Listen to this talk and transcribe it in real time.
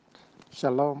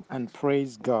Shalom and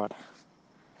praise God.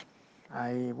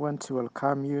 I want to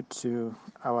welcome you to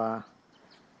our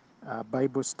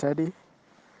Bible study,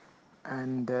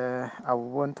 and I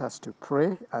want us to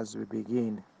pray as we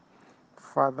begin.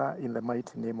 Father, in the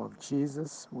mighty name of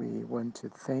Jesus, we want to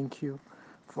thank you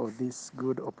for this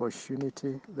good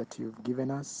opportunity that you've given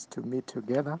us to meet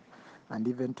together and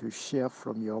even to share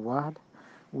from your word.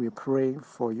 We're praying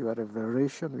for your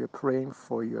revelation. We're praying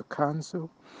for your counsel.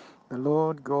 The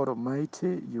Lord God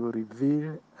Almighty, you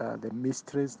reveal the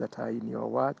mysteries that are in your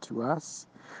word to us.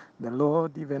 The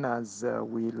Lord, even as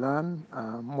we learn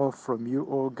more from you,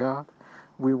 O God,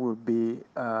 we will be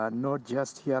not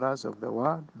just hearers of the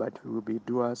word, but we will be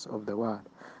doers of the word.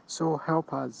 So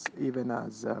help us, even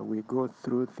as we go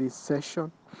through this session,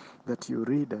 that you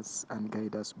read us and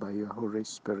guide us by your Holy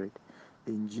Spirit.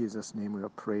 In Jesus' name we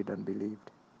have prayed and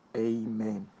believed.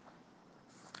 Amen.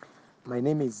 My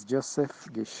name is Joseph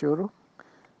Gishuru,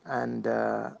 and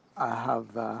I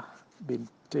have been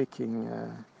taking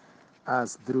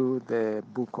us through the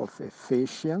book of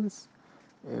Ephesians.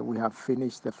 We have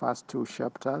finished the first two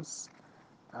chapters,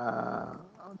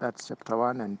 that's chapter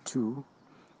 1 and 2.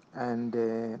 And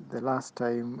the last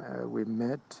time we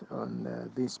met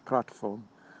on this platform,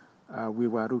 we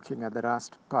were looking at the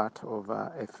last part of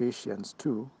Ephesians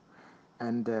 2,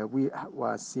 and we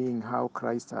were seeing how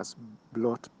Christ has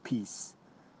brought peace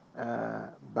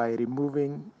by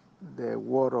removing the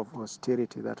war of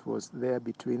hostility that was there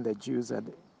between the Jews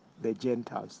and the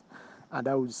Gentiles. And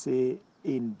I would say,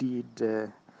 indeed,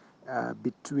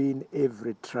 between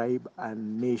every tribe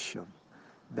and nation,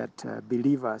 that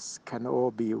believers can all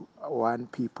be one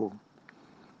people.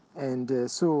 And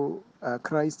so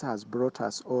Christ has brought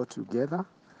us all together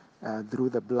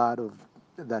through the blood of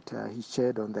that he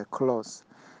shed on the cross,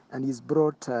 and he's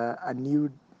brought a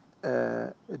new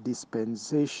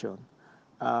dispensation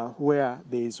where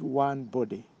there is one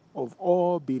body of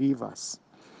all believers,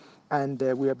 and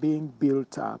we are being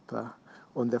built up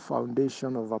on the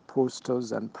foundation of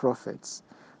apostles and prophets,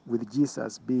 with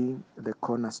Jesus being the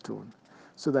cornerstone,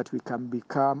 so that we can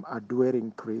become a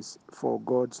dwelling place for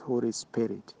God's Holy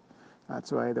Spirit.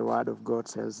 That's why the Word of God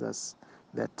tells us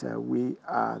that we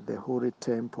are the holy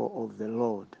temple of the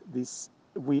Lord.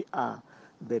 We are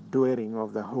the dwelling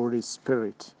of the Holy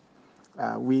Spirit,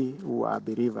 we who are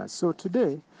believers. So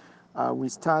today we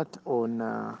start on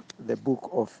the book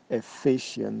of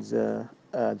Ephesians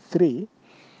 3,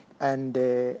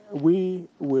 and we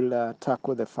will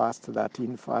tackle the first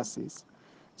 13 verses.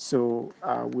 So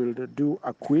we'll do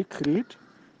a quick read,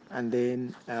 and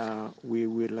then we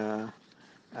will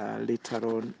later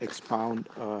on expound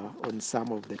on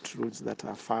some of the truths that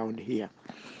are found here.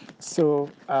 So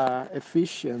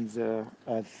Ephesians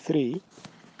 3,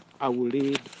 I will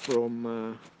read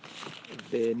from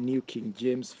the New King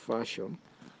James Version.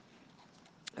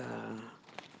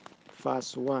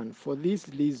 Verse 1, for this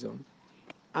reason,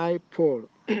 I, Paul,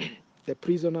 the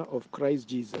prisoner of Christ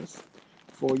Jesus,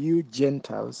 for you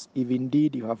Gentiles, if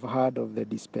indeed you have heard of the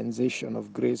dispensation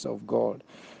of grace of God,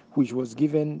 which was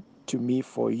given to me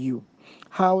for you,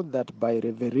 how that by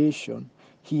revelation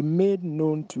he made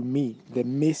known to me the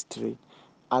mystery,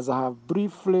 as I have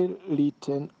briefly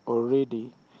written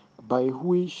already, by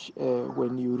which,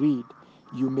 when you read,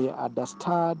 you may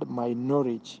understand my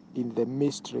knowledge in the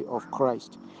mystery of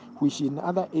Christ, which in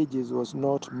other ages was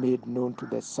not made known to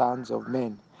the sons of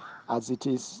men, as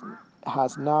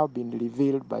has now been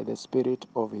revealed by the Spirit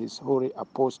of his holy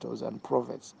apostles and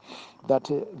prophets, that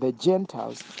the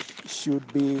Gentiles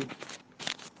should be,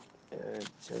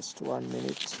 just 1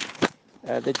 minute,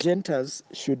 the Gentiles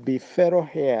should be fellow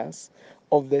heirs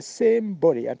of the same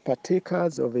body and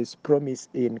partakers of his promise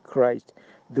in Christ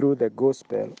through the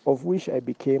gospel, of which I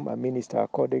became a minister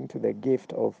according to the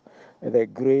gift of the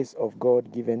grace of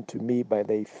God given to me by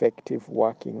the effective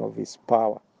working of his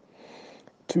power.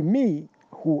 To me,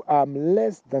 who am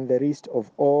less than the rest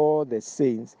of all the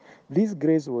saints, this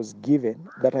grace was given,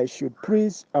 that I should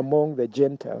preach among the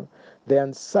Gentiles the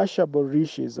unsearchable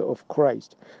riches of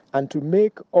Christ, and to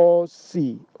make all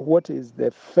see what is the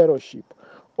fellowship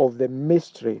of the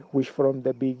mystery which from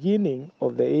the beginning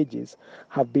of the ages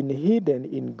have been hidden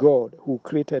in God, who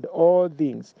created all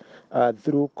things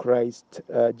through Christ,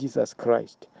 Jesus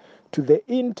Christ, to the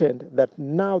intent that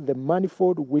now the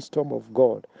manifold wisdom of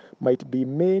God might be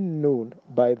made known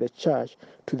by the church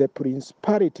to the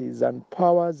principalities and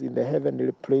powers in the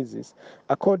heavenly places,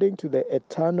 according to the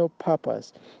eternal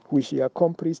purpose which he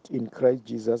accomplished in Christ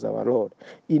Jesus our Lord,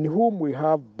 in whom we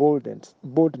have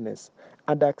boldness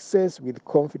and access with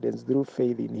confidence through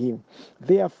faith in him.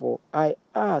 Therefore, I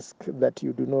ask that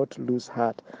you do not lose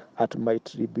heart at my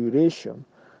tribulation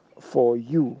for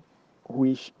you,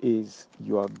 which is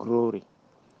your glory.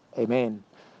 Amen.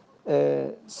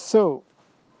 So,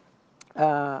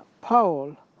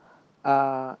 Paul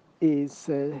is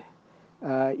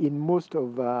in most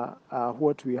of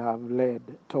what we have read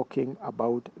talking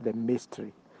about the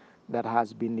mystery that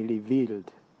has been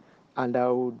revealed. And I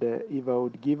would, if I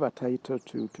would give a title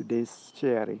to today's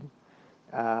sharing,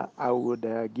 I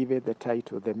would give it the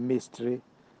title, The Mystery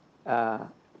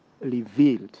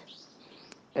Revealed.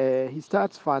 He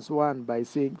starts verse 1 by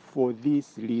saying, for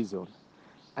this reason.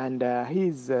 And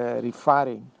he's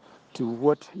referring to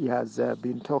what he has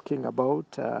been talking about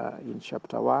in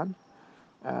chapter 1.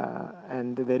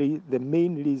 And the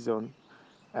main reason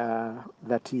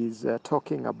that he's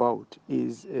talking about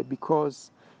is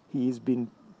because he's been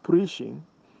preaching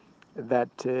that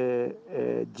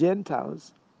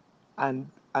Gentiles and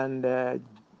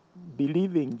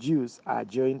believing Jews are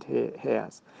joint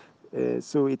heirs.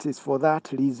 So it is for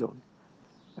that reason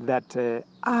that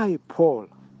I, Paul,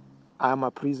 am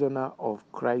a prisoner of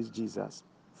Christ Jesus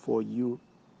for you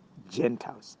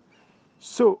Gentiles.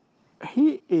 So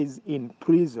he is in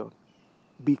prison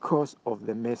because of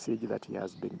the message that he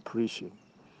has been preaching.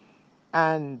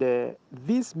 And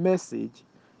this message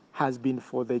has been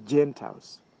for the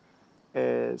Gentiles.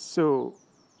 So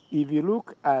if you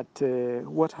look at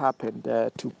what happened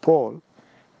to Paul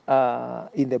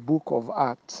in the book of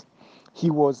Acts, he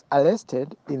was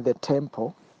arrested in the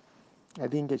temple. I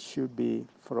think it should be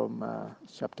from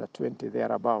chapter 20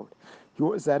 thereabout. He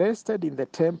was arrested in the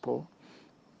temple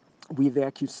with the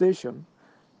accusation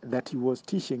that he was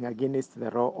teaching against the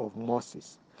law of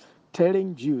Moses,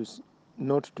 telling Jews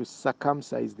not to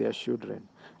circumcise their children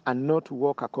and not to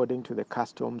walk according to the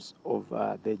customs of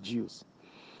the Jews.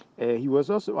 He was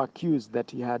also accused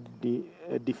that he had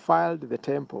defiled the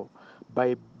temple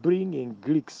by bringing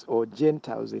Greeks or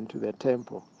Gentiles into the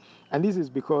temple. And this is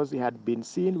because he had been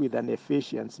seen with an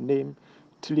Ephesian named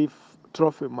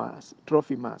Trophimus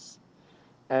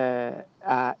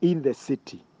in the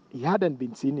city. He hadn't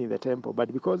been seen in the temple,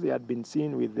 but because he had been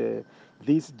seen with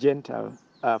this Gentile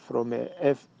from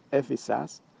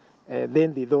Ephesus,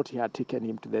 then they thought he had taken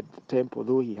him to the temple,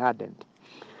 though he hadn't.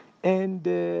 And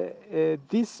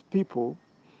these people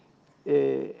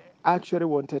actually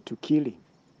wanted to kill him.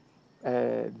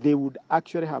 They would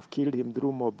actually have killed him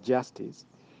through mob justice.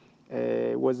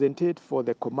 Wasn't it for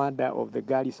the commander of the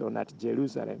garrison at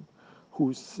Jerusalem,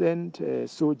 who sent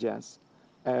soldiers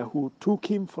who took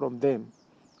him from them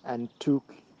and took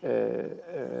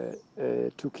him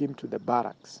to the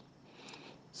barracks.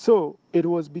 So it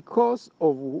was because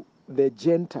of the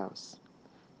Gentiles,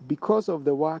 because of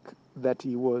the work that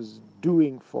he was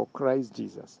doing for Christ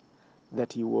Jesus,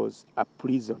 that he was a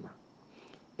prisoner.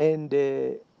 And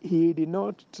he did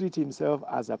not treat himself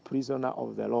as a prisoner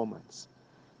of the Romans.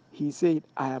 He said,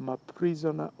 I am a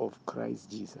prisoner of Christ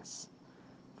Jesus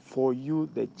for you,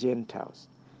 the Gentiles.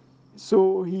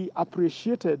 So he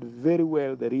appreciated very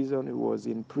well the reason he was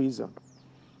in prison.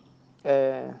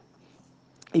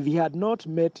 If he had not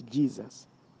met Jesus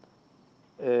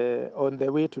on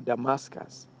the way to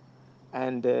Damascus,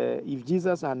 and if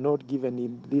Jesus had not given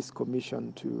him this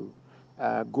commission to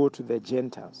go to the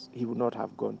Gentiles, he would not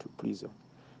have gone to prison.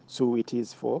 So it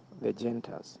is for the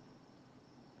Gentiles.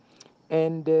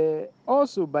 And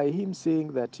also by him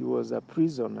saying that he was a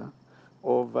prisoner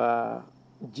of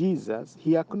Jesus,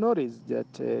 he acknowledged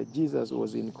that Jesus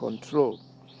was in control.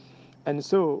 And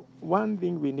so one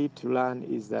thing we need to learn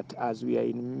is that as we are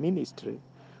in ministry,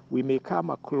 we may come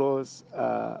across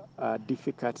a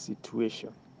difficult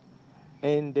situation.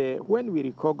 And when we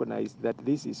recognize that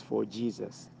this is for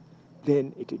Jesus,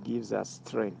 then it gives us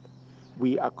strength.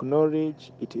 We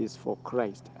acknowledge it is for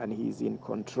Christ and he is in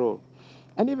control.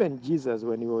 And even Jesus,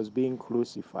 when he was being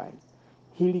crucified,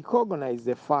 he recognized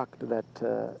the fact that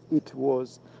it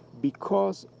was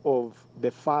because of the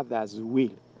Father's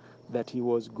will that he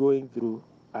was going through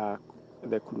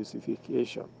the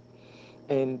crucifixion.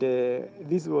 And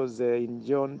this was in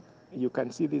John, you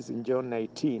can see this in John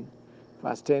 19,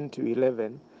 verse 10 to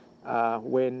 11,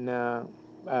 when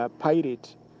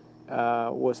Pilate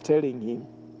was telling him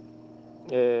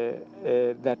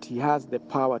that he has the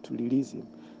power to release him.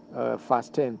 Verse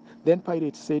 10, then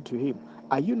Pilate said to him,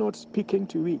 are you not speaking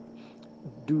to me?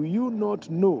 Do you not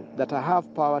know that I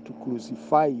have power to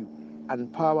crucify you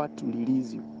and power to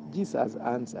release you? Jesus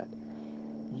answered,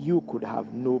 you could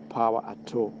have no power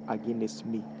at all against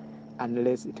me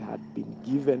unless it had been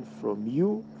given from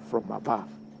you from above.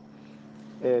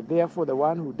 Therefore, the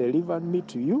one who delivered me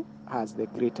to you has the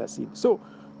greater sin. So,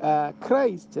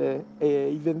 Christ,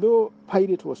 even though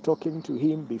Pilate was talking to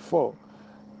him before,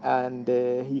 and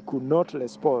he could not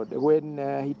respond. When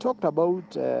he talked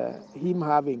about him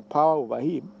having power over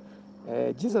him,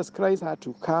 Jesus Christ had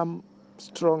to come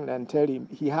strong and tell him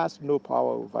he has no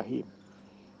power over him.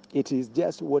 It is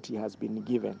just what he has been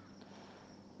given.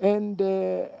 And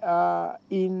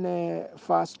in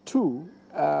verse 2,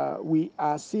 we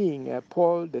are seeing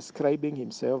Paul describing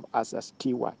himself as a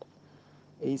steward.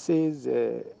 He says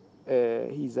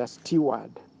he's a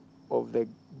steward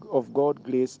of God,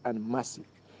 grace, and mercy.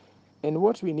 And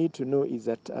what we need to know is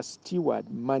that a steward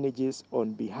manages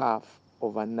on behalf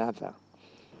of another.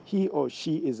 He or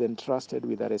she is entrusted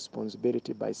with a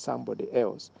responsibility by somebody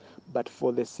else, but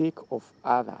for the sake of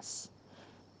others.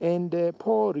 And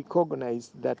Paul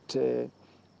recognized that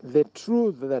the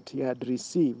truth that he had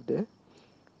received,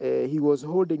 he was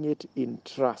holding it in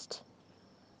trust.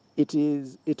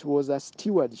 It was a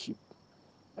stewardship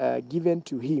given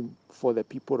to him for the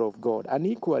people of God. And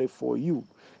equally for you,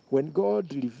 when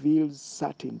God reveals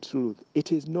certain truth,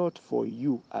 it is not for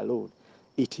you alone.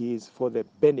 It is for the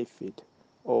benefit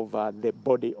of the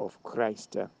body of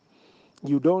Christ.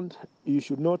 You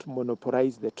should not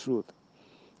monopolize the truth.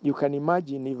 You can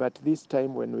imagine if at this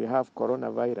time when we have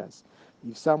coronavirus,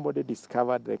 if somebody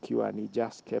discovered the cure and he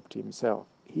just kept himself,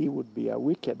 he would be a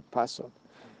wicked person.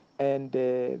 And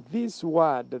this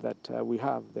word that we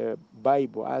have, the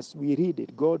Bible, as we read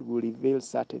it, God will reveal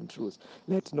certain truths.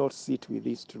 Let's not sit with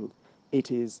this truth. It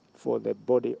is for the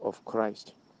body of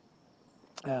Christ.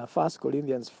 1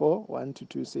 Corinthians 4, 1 to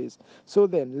 2 says, "So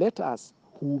then let us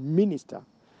who minister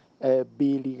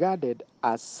be regarded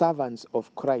as servants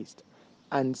of Christ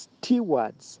and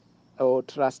stewards or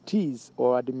trustees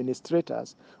or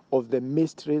administrators of the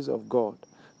mysteries of God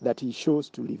that he chose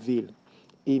to reveal.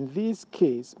 In this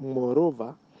case,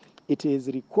 moreover, it is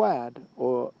required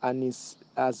and is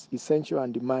as essential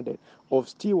and demanded of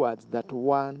stewards that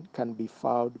one can be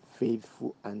found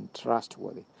faithful and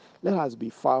trustworthy. Let us be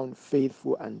found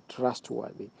faithful and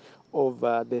trustworthy of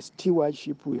the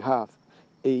stewardship we have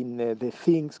in the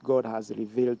things God has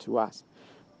revealed to us.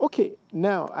 Okay,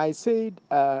 now I said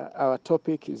our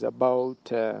topic is about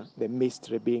the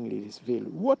mystery being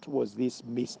revealed. What was this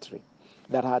mystery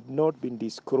that had not been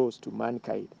disclosed to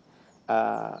mankind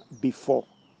before,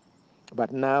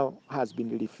 but now has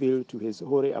been revealed to his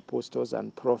holy apostles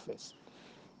and prophets?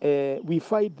 We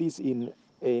find this in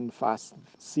verse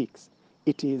 6.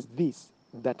 It is this,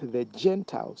 that the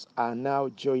Gentiles are now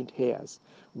joint heirs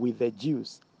with the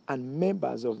Jews and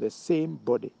members of the same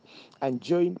body and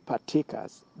joint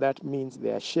partakers. That means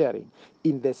they are sharing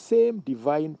in the same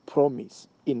divine promise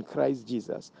in Christ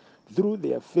Jesus through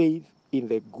their faith in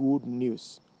the good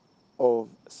news of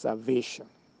salvation.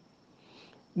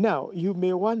 Now, you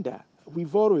may wonder,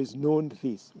 we've always known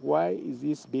this. Why is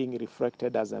this being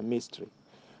reflected as a mystery?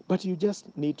 But you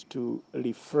just need to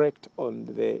reflect on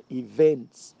the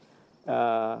events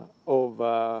of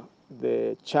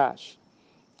the church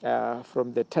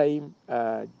from the time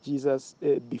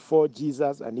before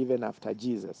Jesus and even after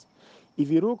Jesus. If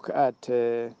you look at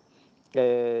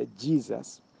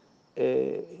Jesus,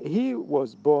 he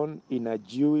was born in a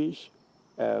Jewish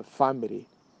family,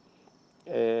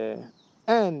 uh,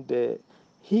 and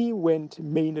he went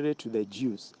mainly to the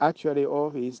Jews. Actually, all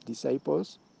his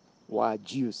disciples were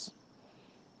Jews.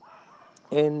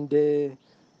 And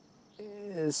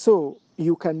so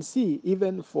you can see,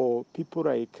 even for people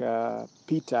like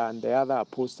Peter and the other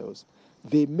apostles,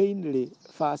 they mainly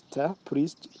first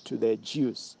preached to the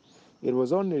Jews. It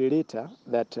was only later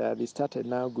that they started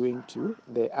now going to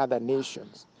the other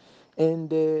nations. And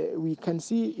we can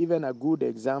see even a good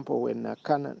example when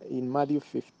in Matthew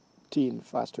 15,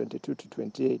 verse 22 to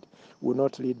 28, will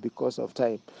not read because of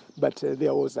time. But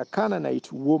there was a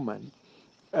Canaanite woman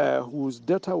whose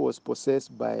daughter was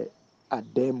possessed by a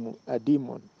demon.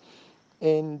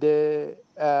 And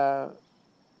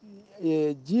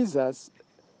Jesus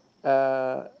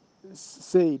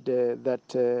said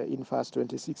that in verse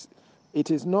 26,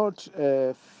 it is not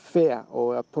fair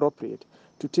or appropriate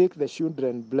to take the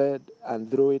children's blood and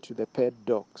throw it to the pet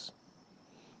dogs.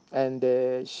 And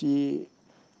uh, she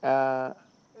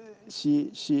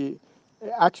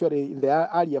actually in the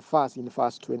earlier verse, in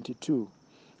verse 22,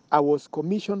 I was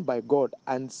commissioned by God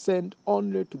and sent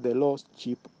only to the lost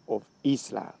sheep of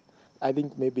Israel. I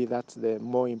think maybe that's the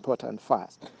more important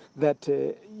verse, that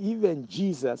even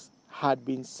Jesus had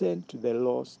been sent to the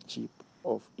lost sheep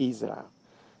of Israel.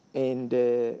 And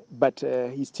but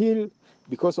he still,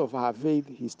 because of her faith,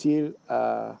 he still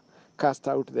cast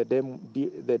out the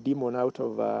demon out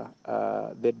of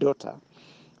the daughter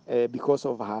because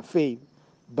of her faith.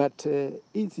 But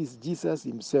it is Jesus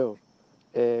himself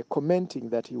commenting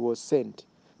that he was sent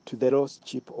to the lost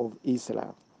sheep of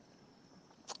Israel.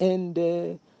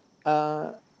 And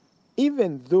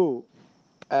even though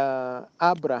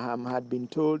Abraham had been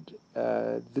told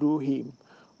through him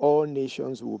all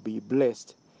nations will be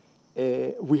blessed,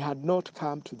 we had not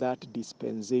come to that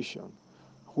dispensation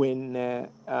when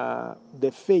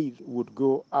the faith would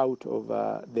go out of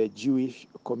the Jewish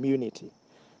community.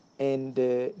 And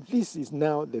this is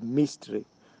now the mystery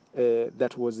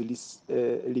that was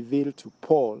revealed to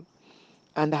Paul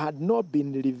and had not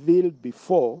been revealed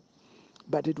before,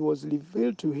 but it was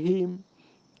revealed to him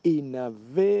in a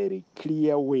very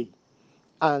clear way.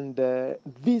 And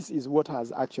this is what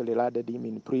has actually landed him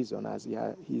in prison as he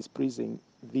is preaching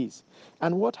this.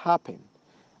 And what happened?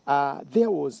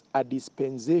 There was a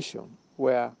dispensation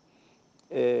where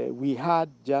we had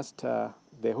just the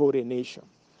Holy Nation.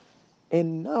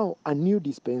 And now a new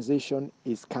dispensation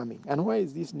is coming. And why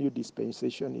is this new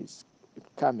dispensation is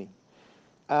coming?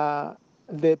 Uh,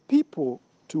 the people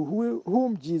to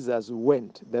whom Jesus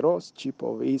went, the lost sheep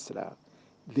of Israel,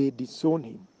 they disowned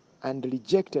him and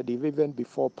rejected him even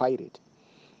before Pilate.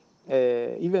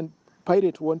 Even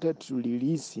Pilate wanted to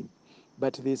release him,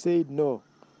 but they said no,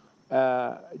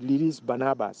 release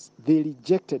Barnabas. They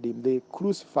rejected him, they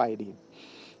crucified him.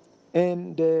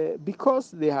 And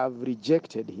because they have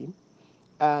rejected him,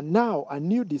 now a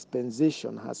new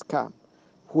dispensation has come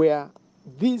where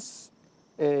these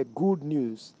good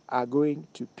news are going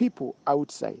to people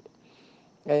outside.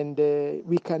 And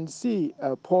we can see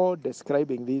Paul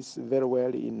describing this very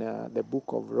well in the book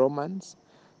of Romans.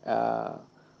 Uh,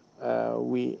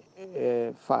 we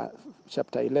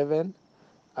chapter 11,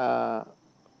 uh,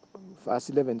 verse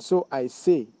 11. So I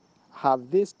say, have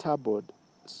they stumbled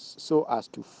so as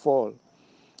to fall?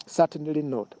 Certainly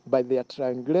not. By their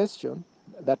transgression,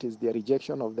 that is their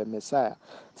rejection of the Messiah,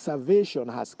 salvation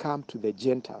has come to the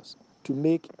Gentiles to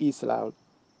make Israel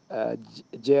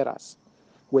jealous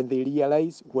when they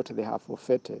realize what they have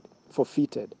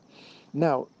forfeited.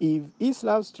 Now, if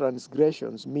Israel's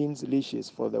transgressions means riches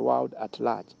for the world at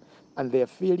large, and their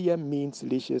failure means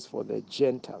riches for the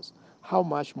Gentiles, how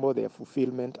much more their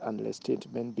fulfillment and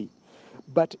restatement be?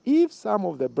 But if some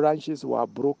of the branches were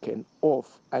broken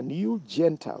off, and you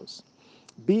Gentiles,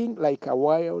 being like a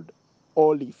wild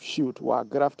olive shoot, were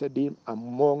grafted in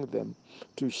among them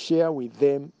to share with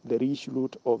them the rich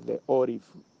root of the olive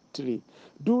tree,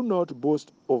 do not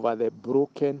boast over the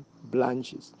broken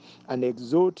branches and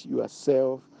exalt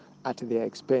yourself at their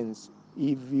expense.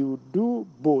 If you do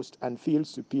boast and feel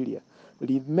superior,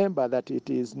 remember that it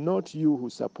is not you who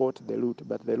support the root,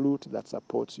 but the root that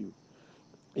supports you.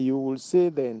 You will say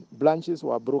then, branches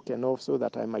were broken off so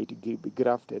that I might be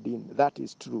grafted in. That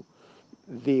is true.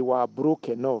 They were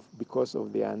broken off because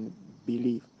of their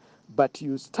unbelief. But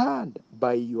you stand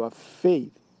by your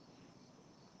faith,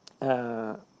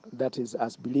 uh, that is,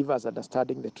 as believers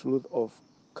understanding the truth of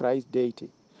Christ's deity.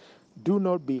 Do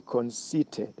not be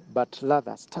conceited, but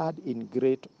rather stand in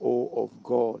great awe of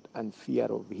God and fear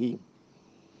of Him.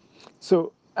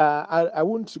 So I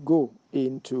won't go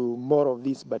into more of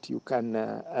this, but you can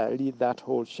read that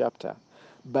whole chapter.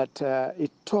 But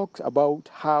it talks about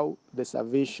how the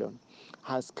salvation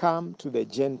has come to the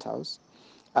Gentiles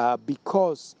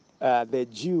because the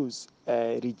Jews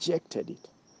rejected it.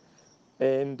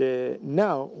 And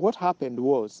now what happened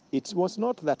was, it was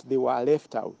not that they were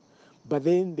left out, but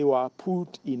then they were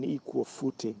put in equal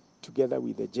footing together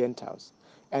with the Gentiles.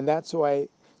 And that's why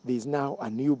there's now a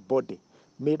new body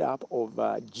made up of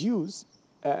Jews,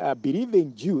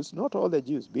 believing Jews, not all the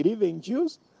Jews, believing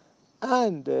Jews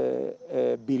and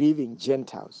believing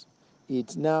Gentiles.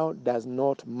 It now does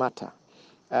not matter.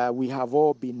 We have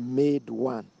all been made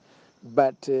one.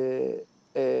 But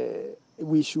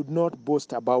we should not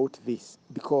boast about this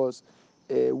because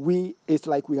it's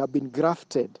like we have been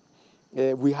grafted.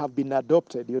 We have been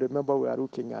adopted. You remember we are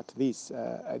looking at this,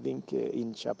 I think,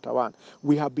 in chapter 1.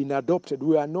 We have been adopted.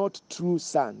 We are not true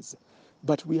sons,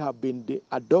 but we have been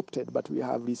adopted, but we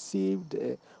have received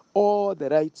all the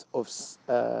rights of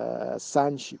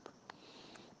sonship.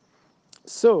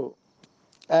 So,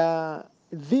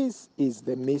 this is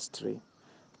the mystery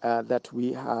that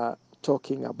we are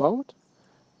talking about.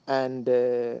 And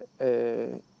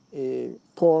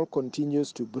Paul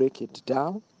continues to break it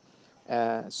down.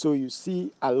 So you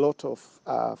see a lot of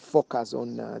focus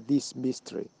on this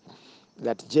mystery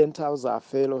that Gentiles are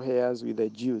fellow heirs with the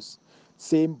Jews,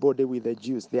 same body with the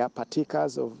Jews. They are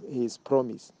partakers of his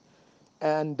promise.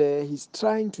 And he's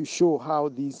trying to show how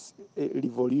this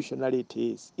revolutionary it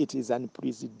is. It is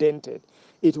unprecedented.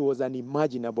 It was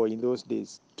unimaginable in those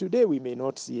days. Today we may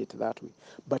not see it that way,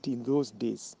 but in those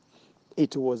days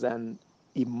it was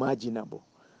unimaginable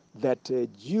that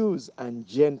Jews and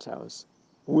Gentiles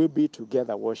will be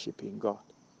together worshiping God.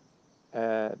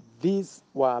 these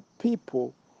were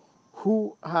people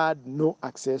who had no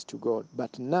access to God,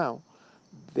 but now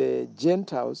the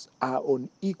Gentiles are on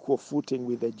equal footing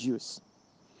with the Jews.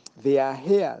 They are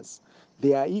heirs.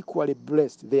 They are equally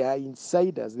blessed. They are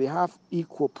insiders. They have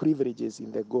equal privileges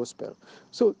in the gospel.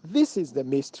 So this is the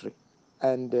mystery.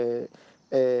 And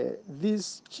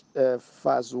this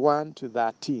verse 1 to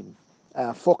 13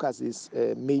 focuses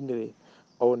mainly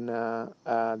on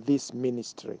this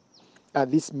ministry,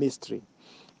 this mystery.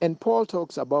 And Paul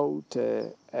talks about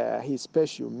his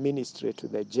special ministry to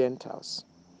the Gentiles.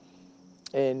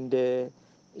 And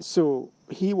so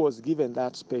he was given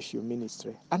that special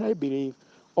ministry. And I believe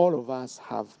all of us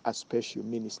have a special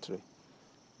ministry.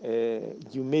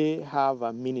 You may have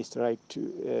a ministry. Like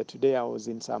today I was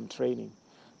in some training,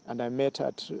 and I met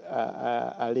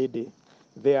a lady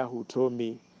there who told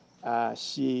me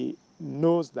she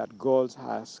knows that God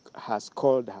has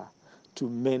called her to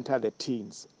mentor the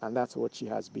teens, and that's what she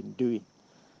has been doing.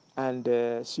 And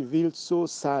she feels so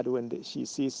sad when she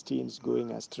sees teens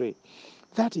going astray.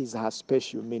 That is her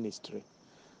special ministry.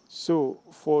 So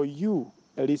for you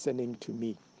listening to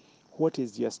me, what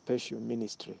is your special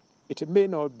ministry? It may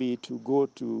not be to go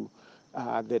to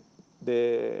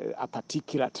a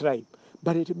particular tribe,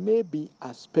 but it may be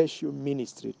a special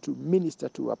ministry to minister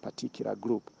to a particular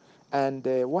group. And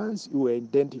once you are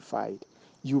identified,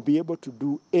 you'll be able to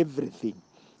do everything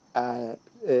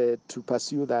to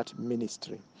pursue that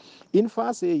ministry. In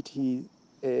verse 8,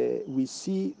 we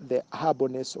see the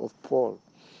humbleness of Paul.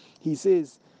 He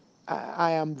says,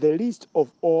 I am the least of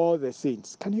all the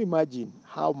saints. Can you imagine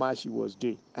how much he was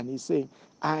doing? And he's saying,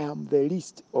 I am the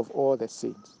least of all the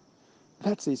saints.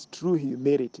 That's his true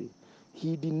humility.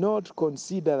 He did not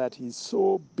consider that he's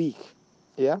so big.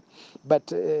 Yeah?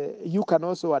 But you can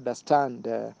also understand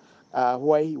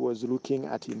why he was looking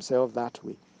at himself that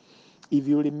way. If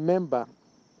you remember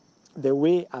the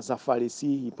way as a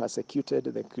Pharisee he persecuted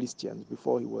the Christians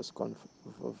before he was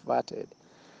converted,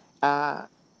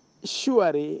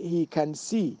 surely he can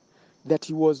see that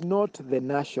he was not the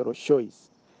natural choice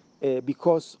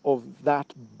because of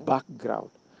that background.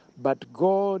 But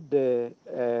God,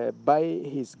 by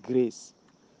his grace,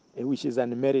 which is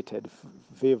unmerited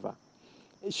favor,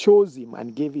 chose him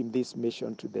and gave him this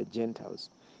mission to the Gentiles.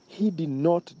 He did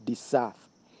not deserve,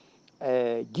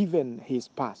 given his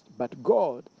past, but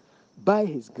God, by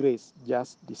his grace,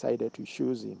 just decided to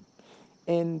choose him.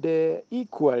 And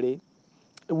equally,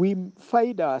 we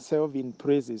find ourselves in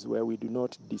places where we do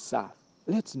not deserve.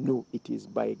 Let's know it is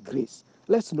by grace.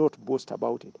 Let's not boast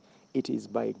about it. It is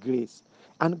by grace.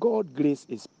 And God's grace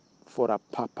is for a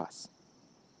purpose.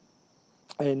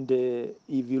 And if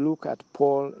you look at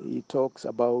Paul, he talks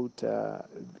about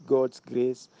God's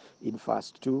grace in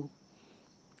verse 2.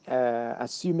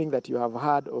 Assuming that you have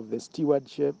heard of the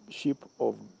stewardship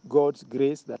of God's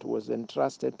grace that was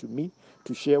entrusted to me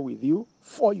to share with you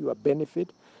for your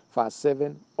benefit. Verse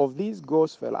 7, of this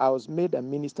gospel I was made a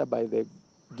minister by the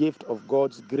gift of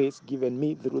God's grace given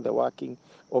me through the working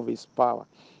of his power.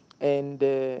 And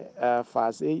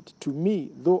verse 8, to me,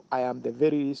 though I am the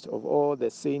very least of all the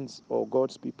saints or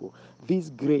God's people, this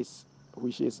grace,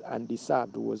 which is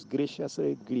undeserved, was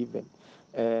graciously given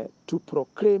to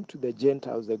proclaim to the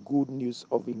Gentiles the good news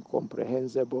of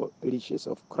incomprehensible riches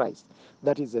of Christ.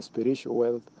 That is the spiritual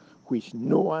wealth which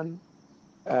no one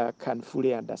can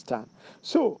fully understand.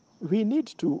 So we need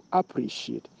to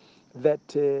appreciate that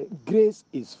grace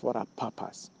is for a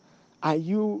purpose. Are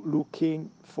you looking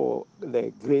for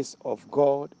the grace of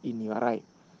God in your life?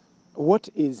 What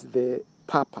is the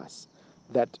purpose?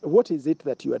 What is it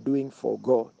that you are doing for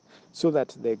God so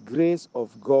that the grace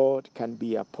of God can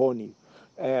be upon you?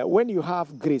 When you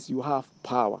have grace, you have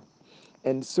power.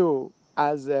 And so,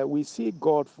 as we see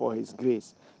God for his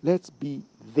grace, let's be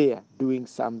there doing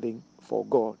something for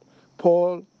God.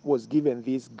 Paul was given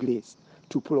this grace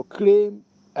to proclaim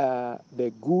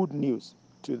the good news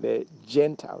to the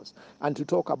Gentiles and to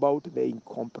talk about the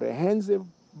incomprehensible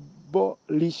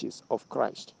riches of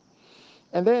Christ.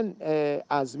 And then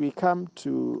as we come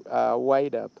to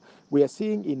wind up, we are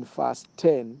seeing in verse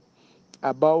 10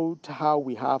 about how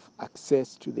we have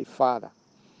access to the Father.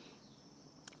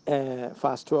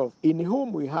 Verse 12, in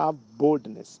whom we have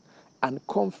boldness and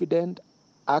confident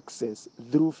access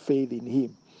through faith in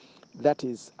him. That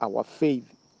is, our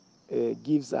faith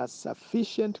gives us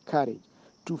sufficient courage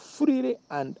to freely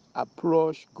and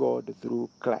approach God through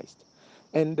Christ.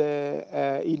 And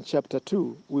in chapter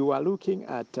 2, we were looking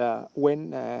at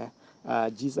when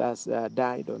Jesus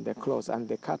died on the cross and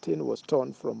the curtain was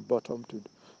torn from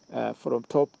from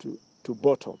top to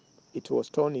bottom. It was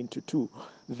torn into two,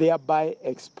 thereby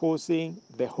exposing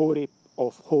the Holy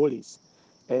of Holies,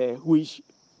 which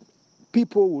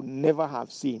people would never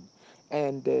have seen.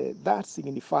 And that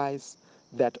signifies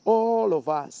that all of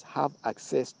us have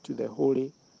access to the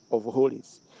Holy of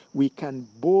Holies. We can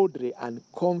boldly and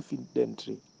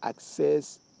confidently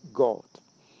access God.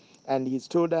 And He's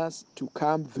told us to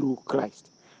come through Christ,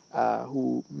 uh,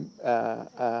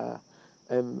 uh,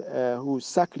 who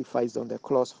sacrificed on the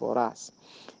cross for us.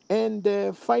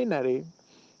 And finally,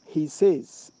 He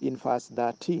says in verse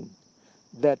 13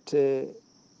 that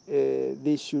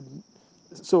they should.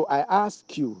 So I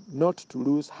ask you not to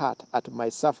lose heart at my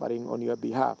suffering on your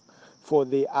behalf, for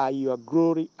they are your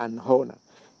glory and honor.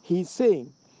 He's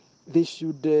saying they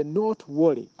should not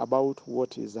worry about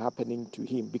what is happening to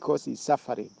him because he's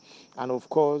suffering. And of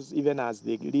course, even as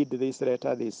they read this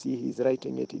letter, they see he's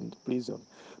writing it in prison.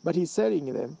 But he's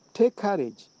telling them, take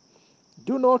courage,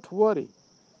 do not worry.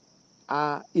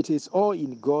 It is all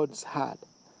in God's hand.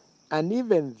 And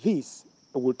even this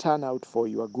will turn out for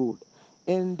your good.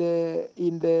 And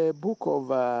in the book of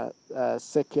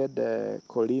 2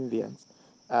 Corinthians,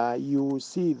 you will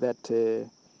see that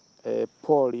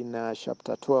Paul in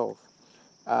chapter 12,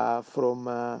 from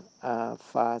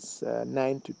verse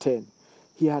 9 to 10,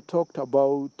 he had talked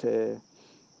about in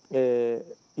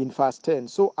verse 10,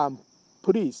 so I'm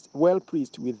pleased, well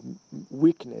pleased with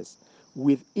weakness,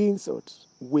 with insults,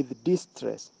 with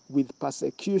distress, with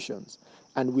persecutions,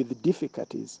 and with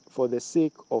difficulties for the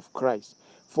sake of Christ.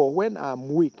 For when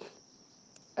I'm weak,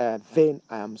 then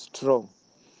I am strong.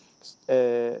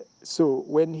 So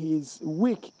when he's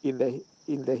weak in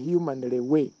the humanly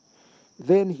way,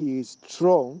 then he is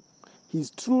strong.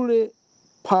 He's truly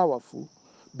powerful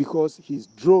because he's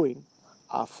drawing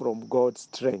from God's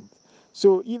strength.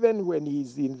 So even when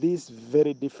he's in this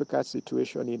very difficult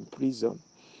situation in prison,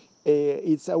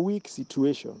 it's a weak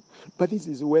situation, but this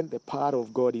is when the power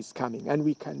of God is coming, and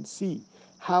we can see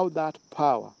how that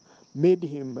power made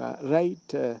him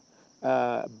write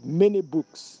many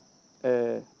books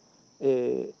uh,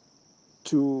 uh,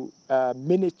 to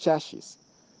many churches.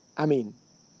 I mean,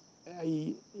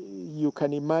 you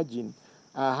can imagine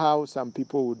how some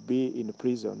people would be in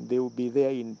prison. They would be there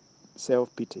in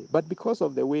self-pity. But because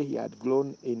of the way he had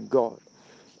grown in God,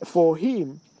 for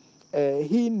him,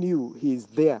 he knew he's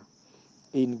there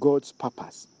in God's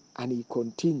purpose, and he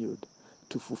continued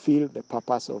to fulfill the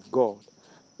purpose of God,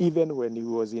 even when he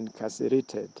was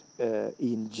incarcerated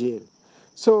in jail.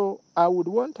 So I would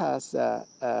want us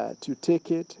to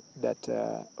take it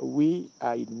that we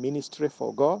are in ministry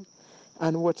for God,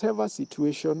 and whatever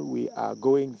situation we are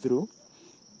going through,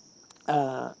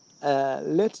 uh,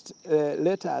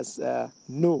 let us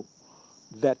know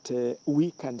that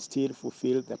we can still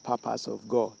fulfill the purpose of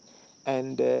God.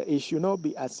 And it should not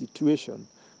be a situation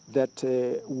that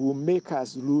will make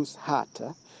us lose heart.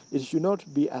 It should not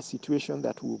be a situation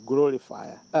that will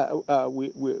glorify,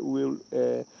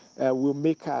 will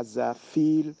make us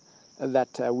feel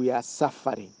that we are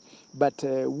suffering. But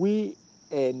we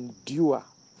endure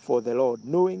for the Lord,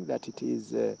 knowing that it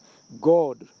is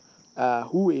God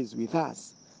who is with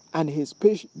us, and his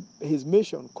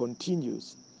mission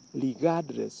continues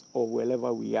regardless of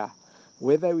wherever we are,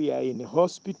 whether we are in a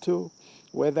hospital,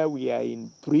 whether we are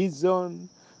in prison,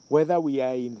 whether we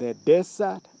are in the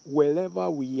desert, wherever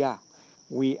we are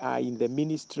in the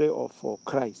ministry of for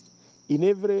Christ. In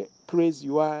every place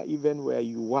you are, even where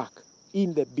you work,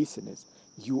 in the business,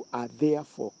 you are there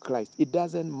for Christ. It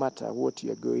doesn't matter what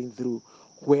you're going through,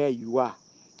 where you are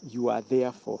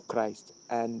there for Christ.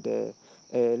 And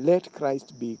let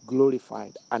Christ be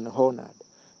glorified and honored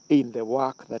in the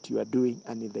work that you are doing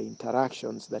and in the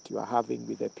interactions that you are having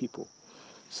with the people.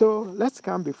 So let's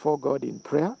come before God in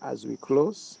prayer as we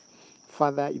close.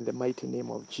 Father, in the mighty name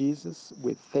of Jesus,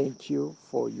 we thank you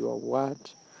for your word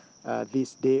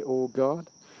this day, O God.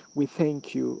 We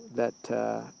thank you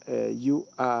that you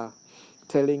are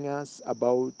telling us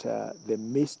about the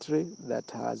mystery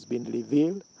that has been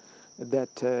revealed,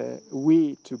 that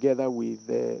we, together with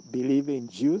the believing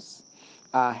Jews,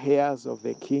 are heirs of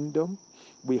the kingdom.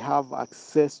 We have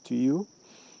access to you,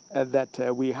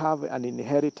 that we have an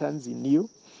inheritance in you,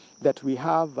 that we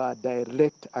have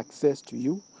direct access to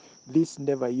you. This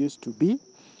never used to be,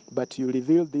 but you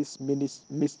revealed this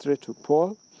mystery to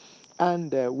Paul,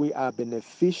 and we are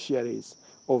beneficiaries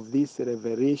of this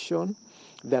revelation,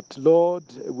 that, Lord,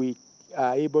 we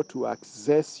are able to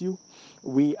access you.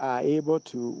 We are able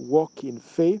to walk in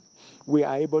faith. We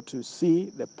are able to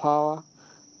see the power,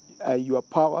 your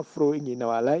power flowing in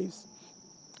our lives.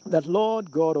 That, Lord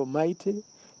God Almighty,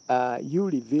 you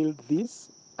revealed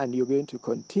this, and you're going to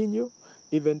continue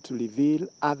even to reveal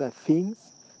other things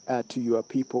to your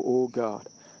people, oh God.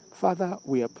 Father,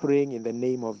 we are praying in the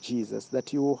name of Jesus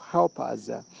that you will help us,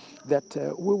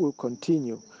 that we will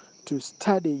continue to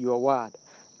study your word,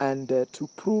 and to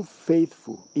prove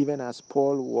faithful, even as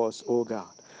Paul was, O God.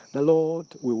 The Lord,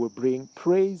 we will bring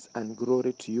praise and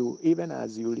glory to you, even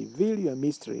as you reveal your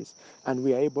mysteries, and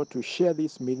we are able to share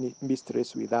these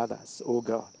mysteries with others, O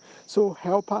God. So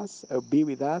help us, be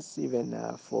with us even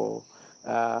for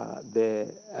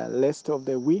the rest of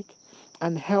the week,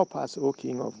 and help us, O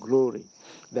King of glory,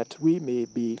 that we may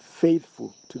be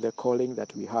faithful to the calling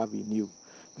that we have in you.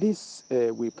 This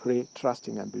we pray,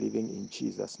 trusting and believing in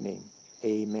Jesus' name.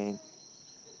 Amen.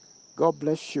 God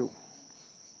bless you.